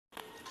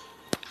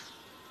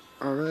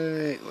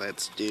Alright,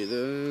 let's do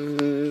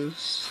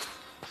this.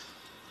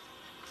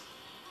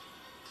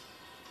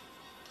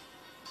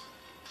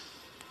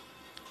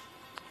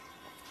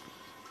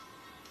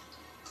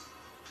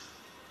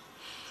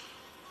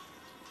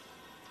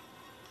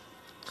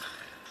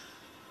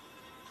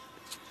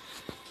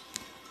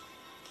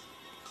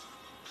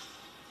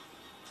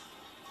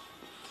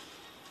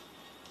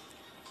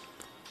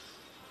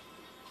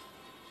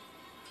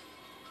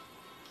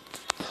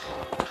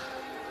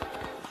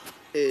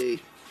 Hey,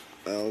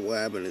 oh, what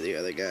happened to the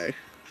other guy?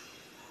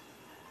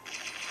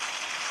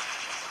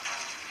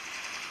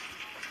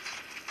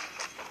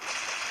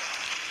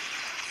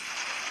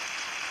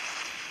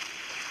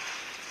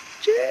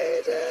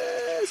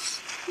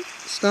 Jesus!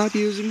 Stop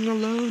using the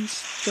Lone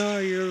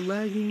Star, you're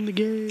lagging the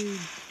game.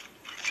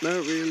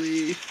 Not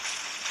really.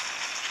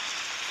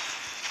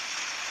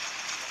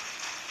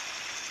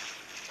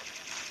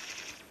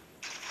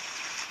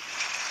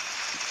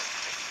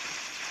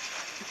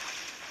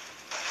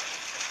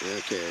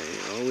 Okay,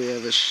 all we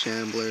have is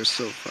Shamblers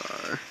so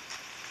far.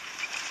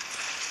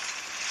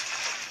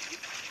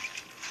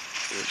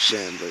 Or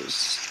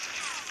Shamblers.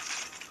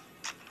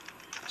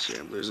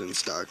 Shamblers and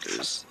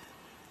Stalkers.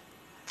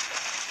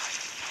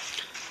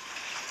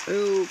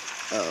 Oh,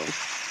 oh.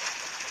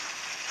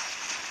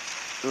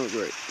 Oh,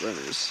 great,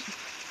 runners.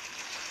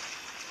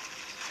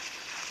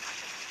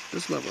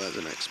 This level has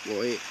an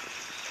exploit.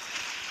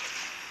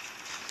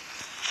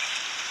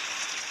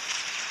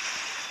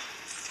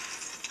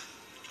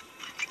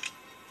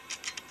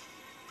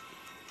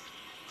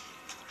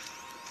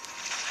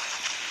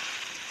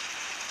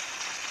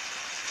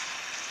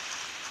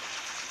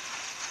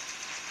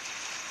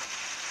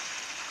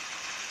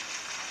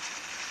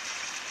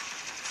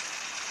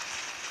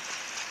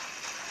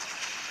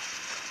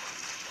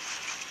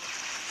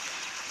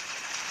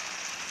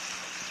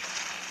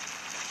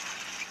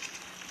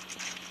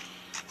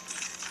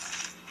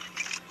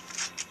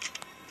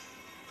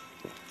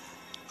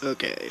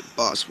 Okay,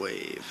 boss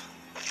wave.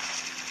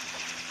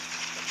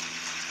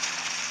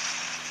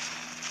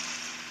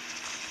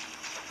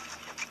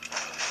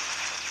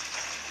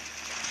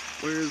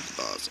 Where's the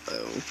boss?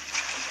 Oh.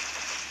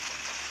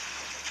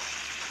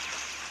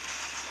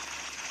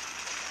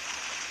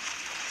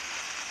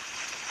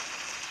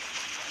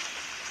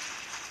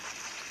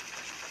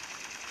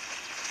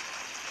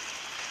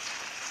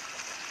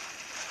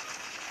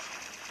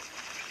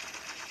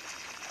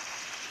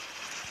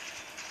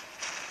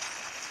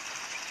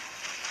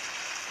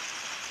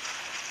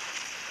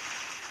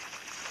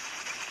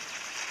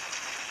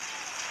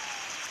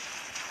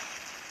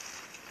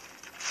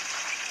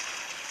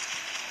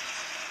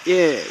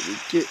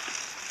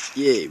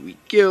 Yeah, we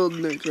killed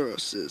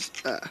Necrosis.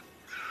 Ah.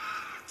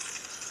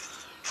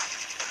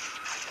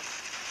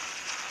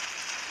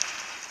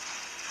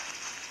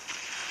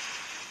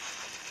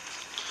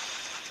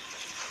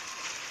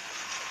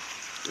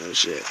 Oh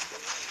shit.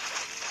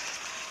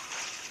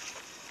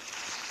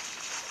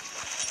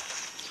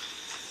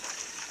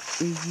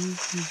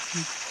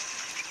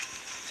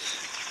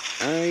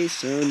 I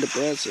sound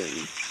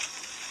depressing.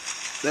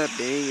 That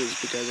being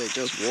is because I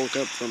just woke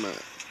up from a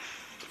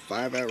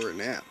 5-hour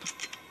nap.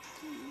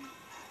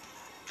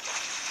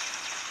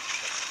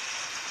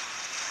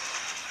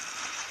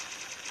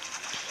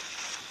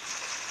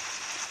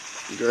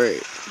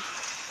 Great.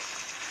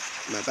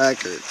 My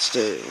back hurts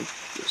too,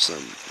 for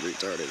some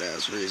retarded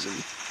ass reason.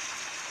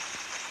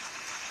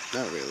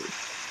 Not really.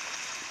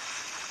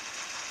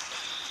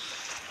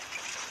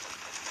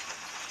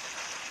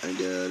 I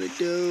gotta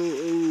go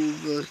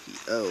over.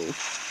 Oh.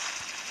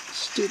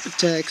 Stupid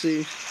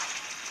taxi.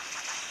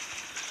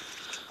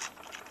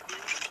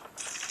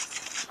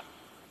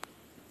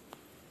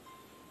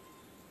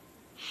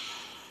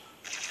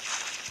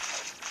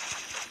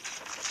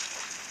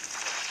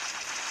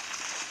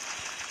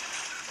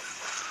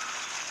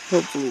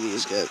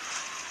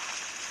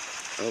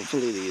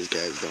 Hopefully these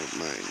guys don't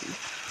mind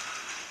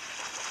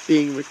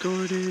being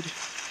recorded.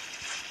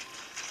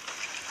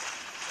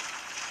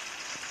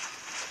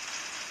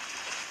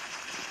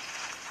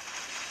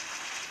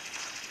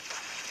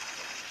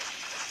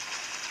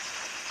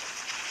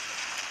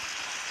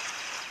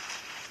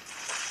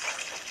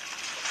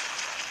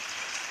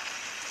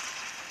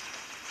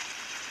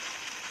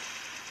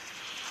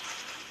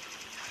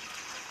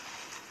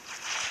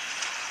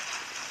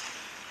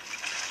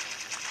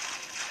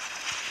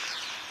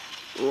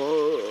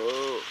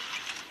 Whoa.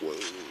 Whoa.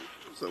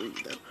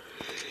 Something's down.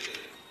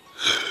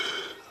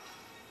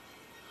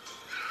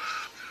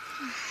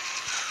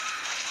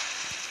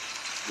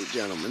 The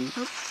gentleman.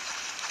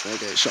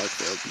 Okay, shark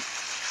failed.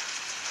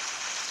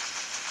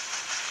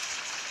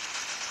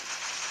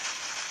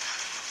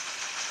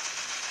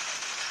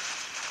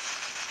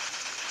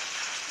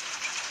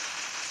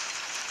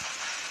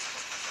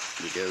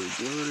 Because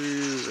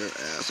bloaters are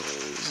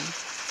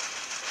assholes.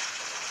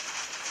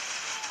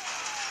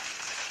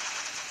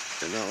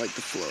 They're not like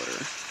the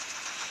floater.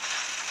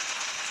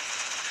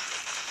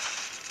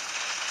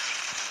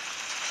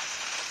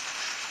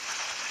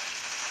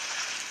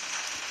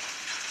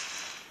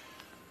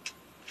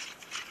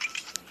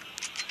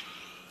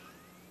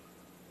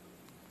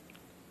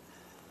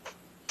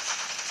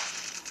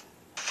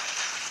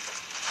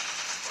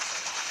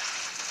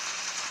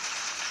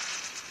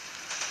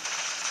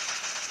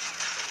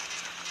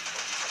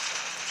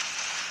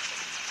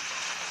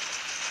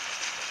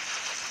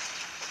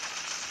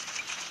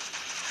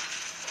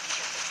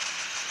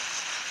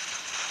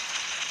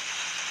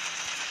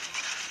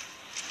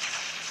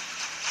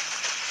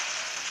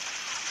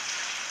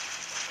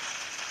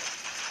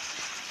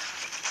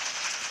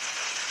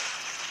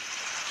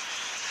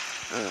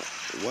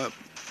 What?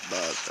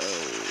 But,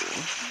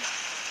 oh.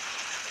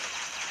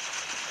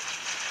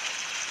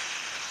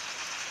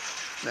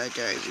 That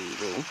guy's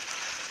evil.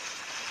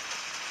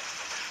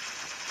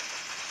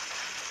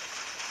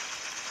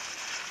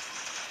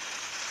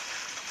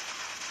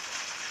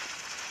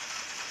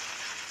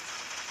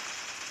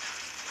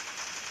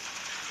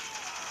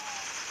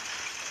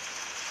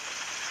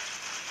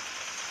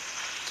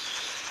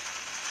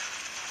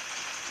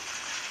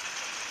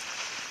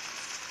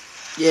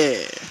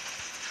 Yeah.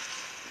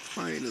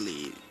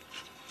 Finally.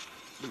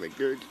 The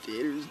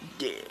regurgitator's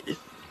dead.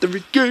 The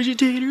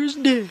regurgitator's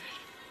dead.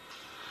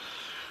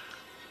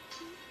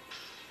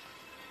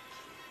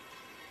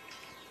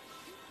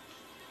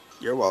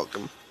 You're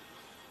welcome.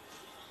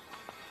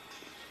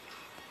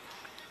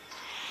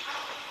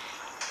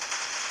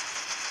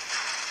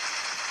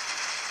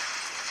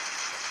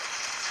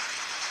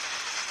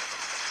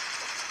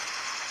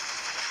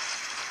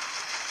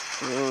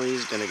 Oh,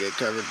 he's gonna get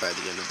covered by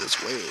the end of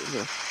this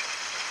wave.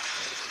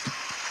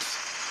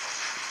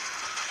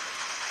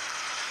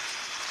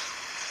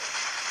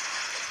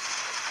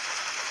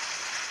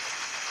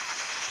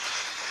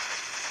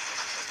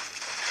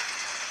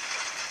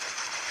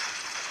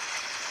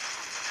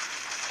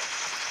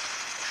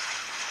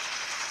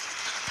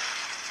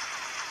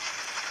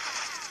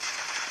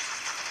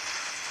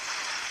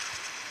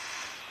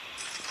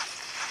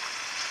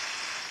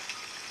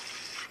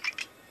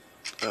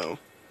 Oh.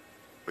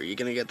 Were you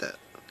gonna get that?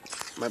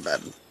 My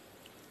bad.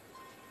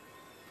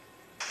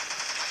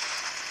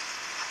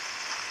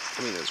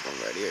 I mean, there's one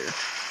right here.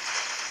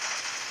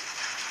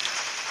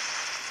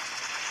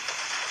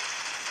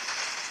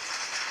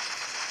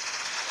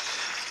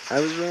 I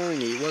was wrong,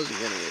 he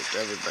wasn't gonna get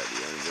covered by the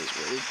end of this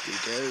wave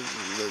because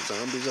the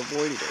zombies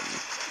avoided him.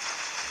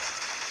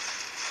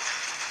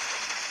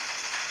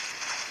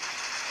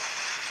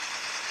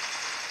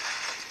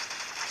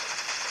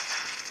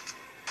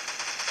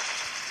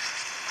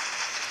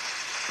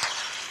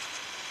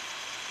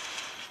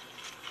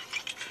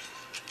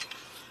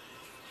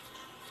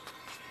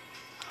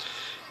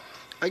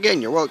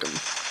 Again, you're welcome.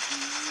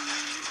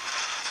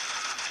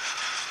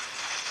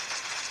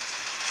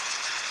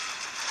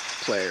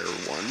 Player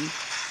 1.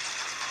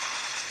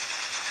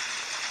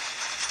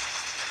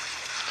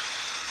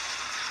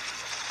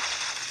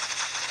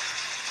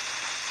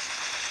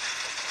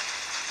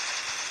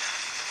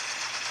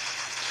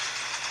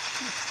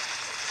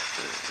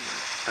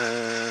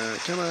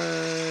 Come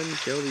on,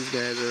 kill these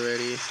guys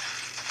already.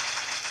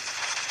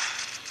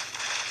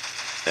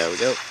 There we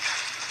go.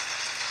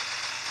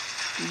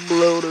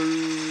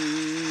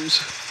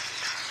 Bloaters.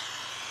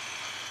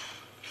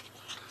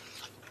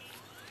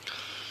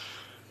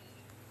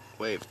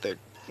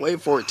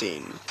 Wave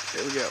 14.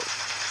 Here we go.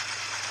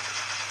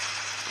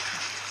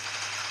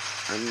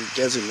 I'm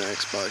guessing the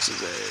Xbox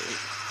is a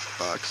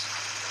boss.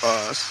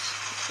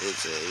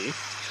 It's a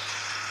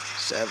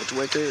Savage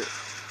Wicker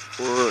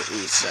or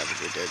a Savage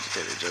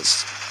Regurgitator,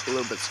 just a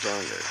little bit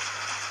stronger.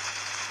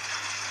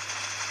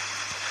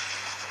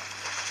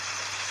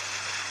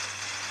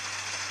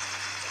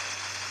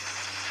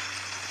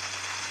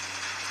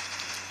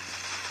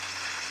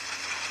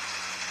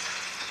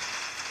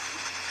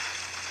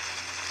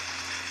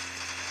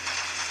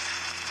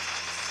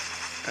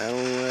 I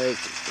don't like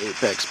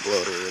Apex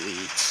Bloater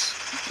Elites.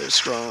 They're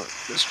strong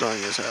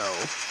as hell.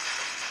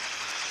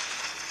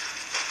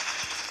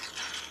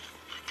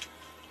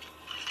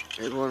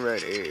 There's one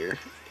right here,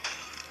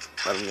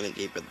 but I'm gonna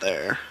keep it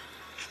there.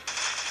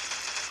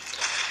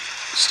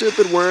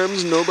 Stupid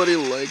worms, nobody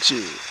likes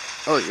you.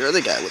 Oh, you're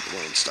the guy with the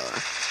Lone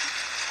Star.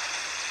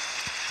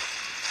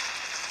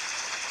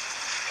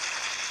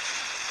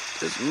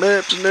 This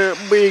map's not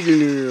big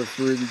enough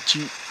for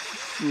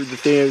the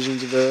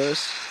thousands of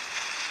us.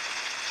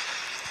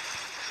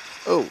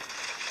 Oh,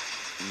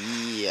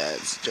 yeah,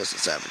 it's just a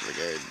Savage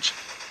Regurg.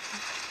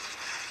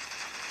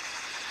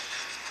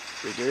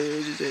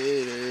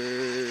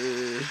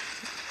 Regurgitator.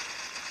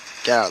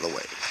 Get out of the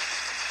way.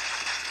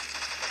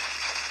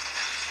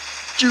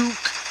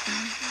 Juke.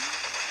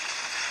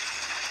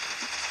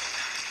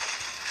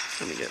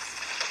 Let me get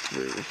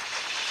through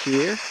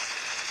here,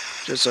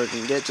 just so I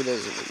can get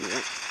this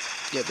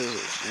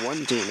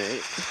one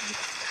teammate.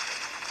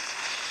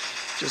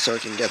 Just so I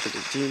can get to the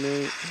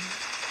teammate.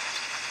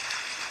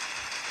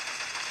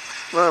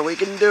 Well, we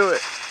can do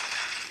it.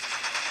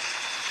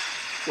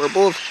 We're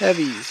both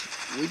heavies.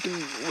 We can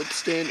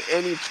withstand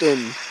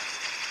anything.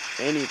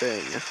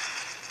 Anything.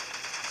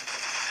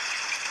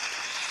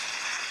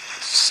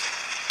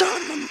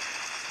 Stun him.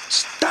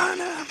 Stun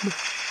him.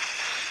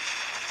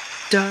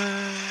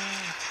 Die.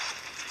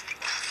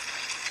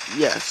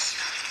 Yes.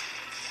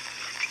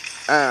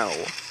 Ow.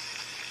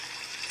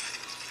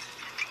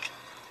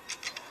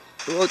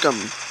 You're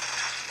welcome.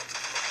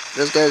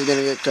 This guy's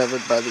gonna get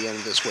covered by the end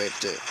of this wave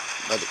too.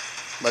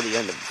 By the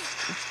end of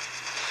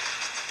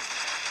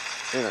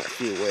in a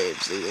few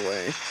waves either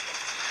way.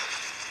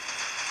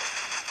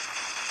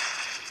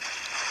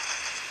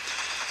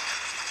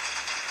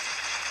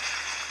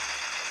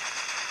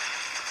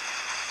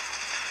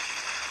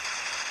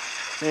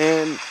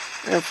 And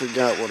I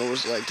forgot what it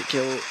was like to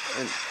kill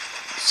a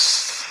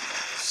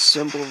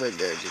simple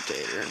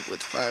regurgitator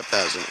with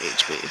 5,000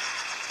 HP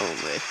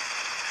only.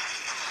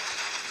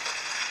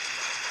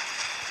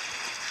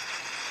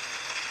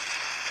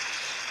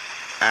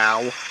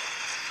 Ow.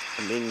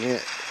 I'm being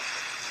hit.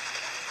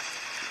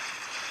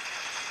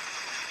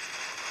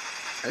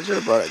 I should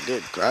have brought a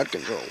good crowd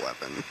control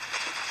weapon.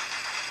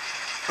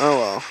 Oh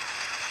well.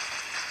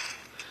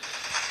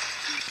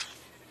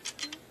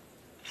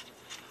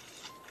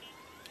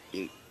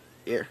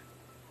 Here.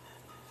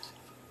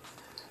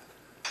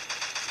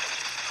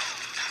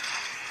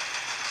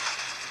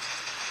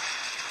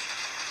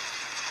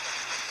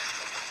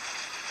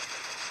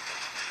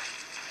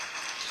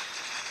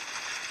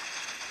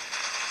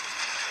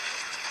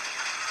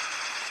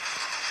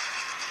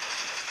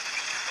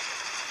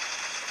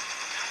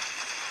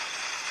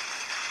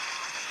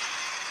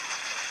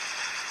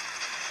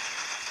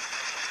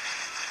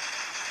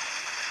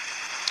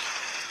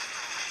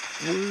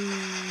 Where's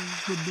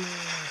the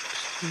blocks?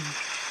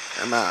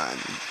 Come on.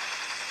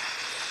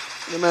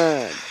 Come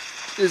on.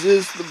 Is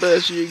this the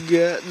best you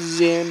got,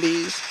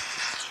 zombies?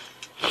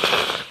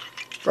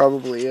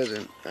 Probably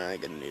isn't. I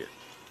can need it.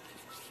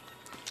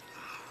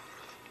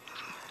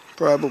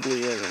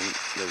 Probably isn't.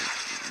 There's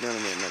gonna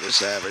be another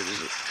savage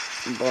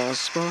boss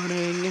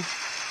spawning.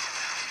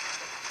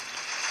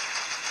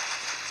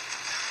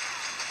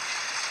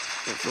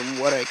 And from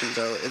what I can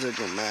tell, it's a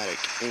dramatic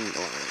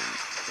incline.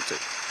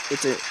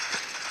 It's a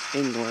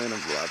incline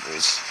of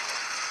levels.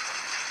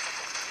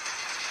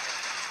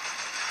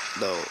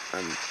 Though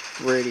I'm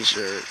pretty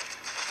sure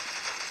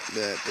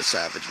that the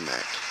savage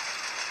mech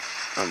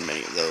on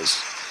many of those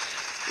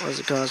was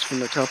a cost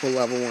from a couple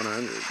level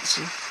 100s.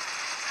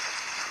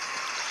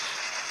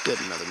 Good,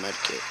 another med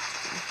kit.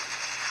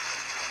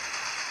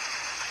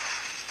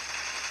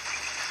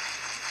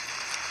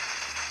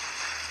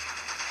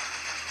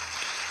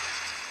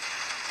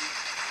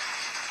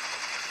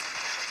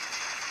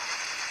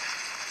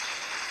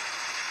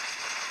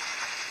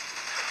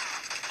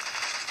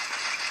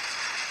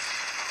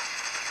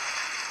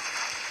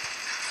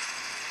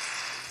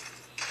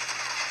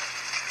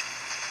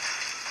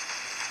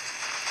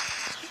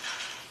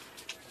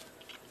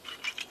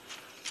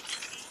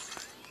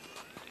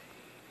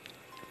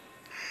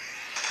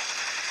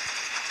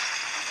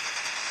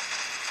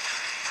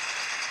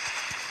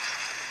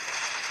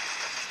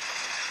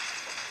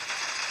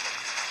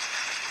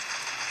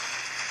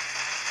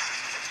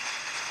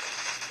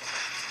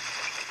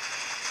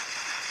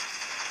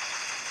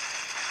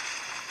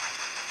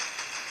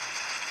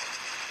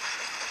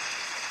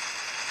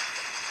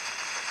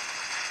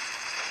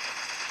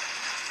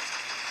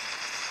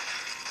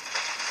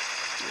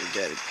 We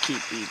gotta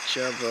keep each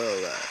other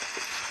alive.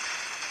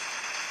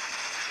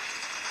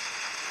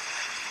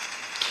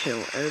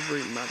 Kill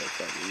every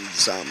motherfucking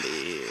zombie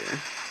here.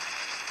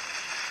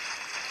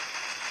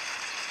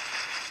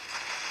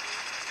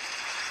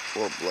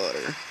 Or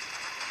bloater.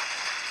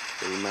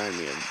 They remind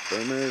me of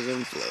boomers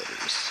and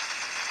floaters.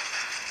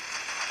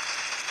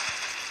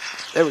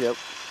 There we go.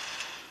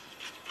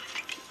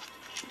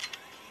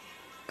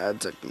 I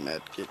took the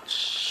medkit.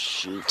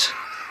 Shoot.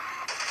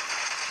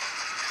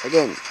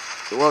 Again,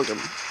 you're welcome.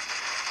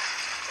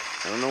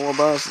 I don't know what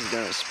boss is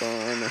gonna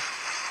spawn.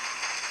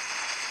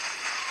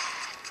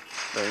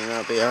 Better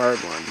not be a hard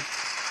one.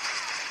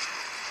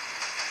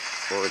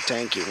 Or a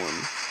tanky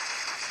one.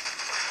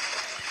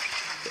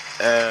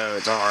 Oh,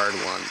 it's a hard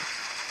one.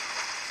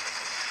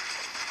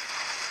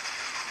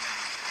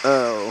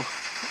 Oh,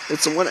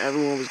 it's the one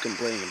everyone was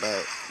complaining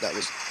about that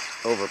was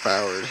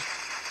overpowered.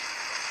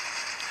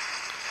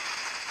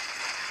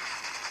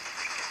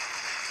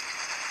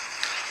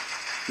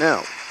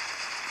 Now,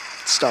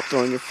 stop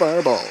throwing your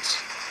fireballs.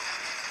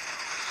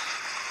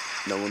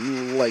 No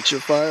one likes your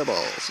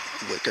fireballs,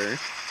 Wicker.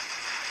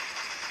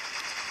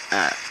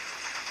 Ah.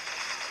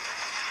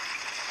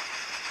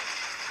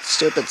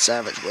 Stupid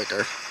savage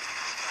Wicker.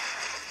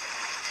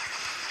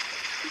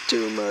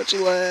 Too much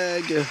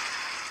lag.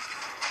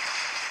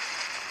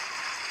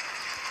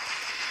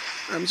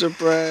 I'm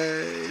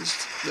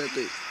surprised that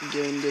the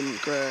game didn't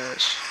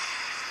crash.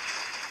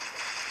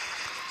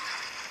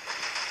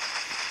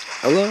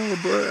 Hello,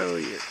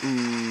 bro.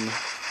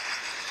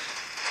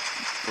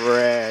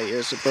 Bruh,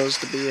 you're supposed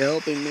to be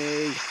helping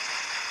me.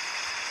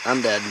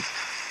 I'm dead.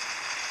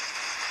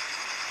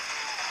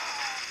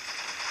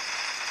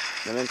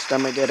 The next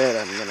time I get hit,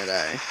 I'm gonna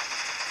die.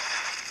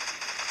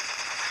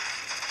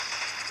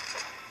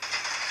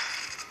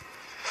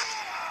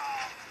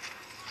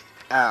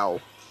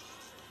 Ow.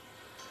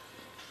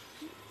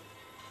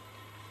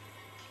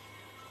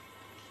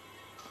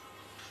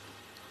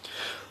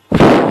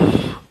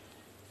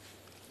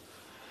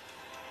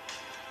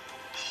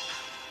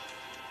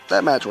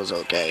 That match was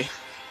okay.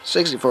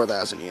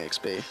 64,000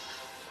 EXP.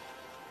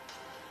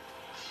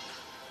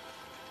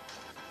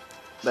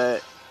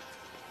 That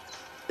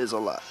is a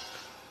lot.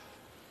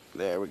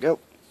 There we go.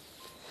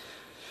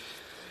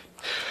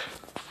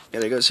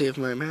 Gotta go see if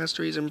my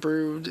mastery's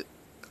improved.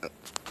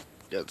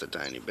 Just a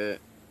tiny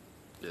bit.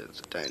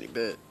 Just a tiny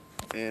bit.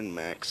 And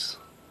max.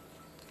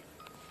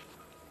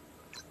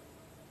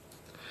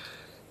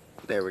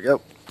 There we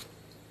go.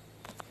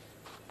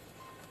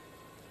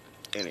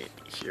 And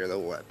here are the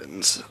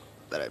weapons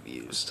that I've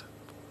used.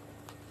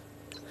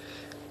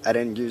 I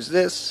didn't use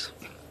this,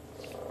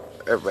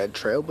 a red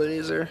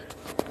trailblazer.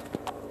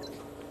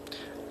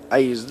 I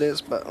used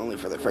this, but only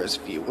for the first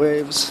few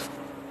waves.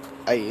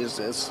 I use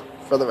this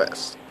for the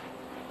rest.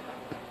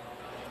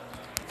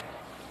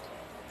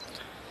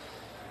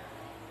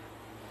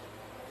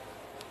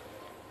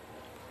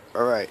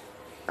 Alright,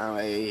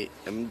 I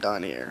am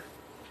done here.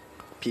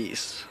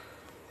 Peace.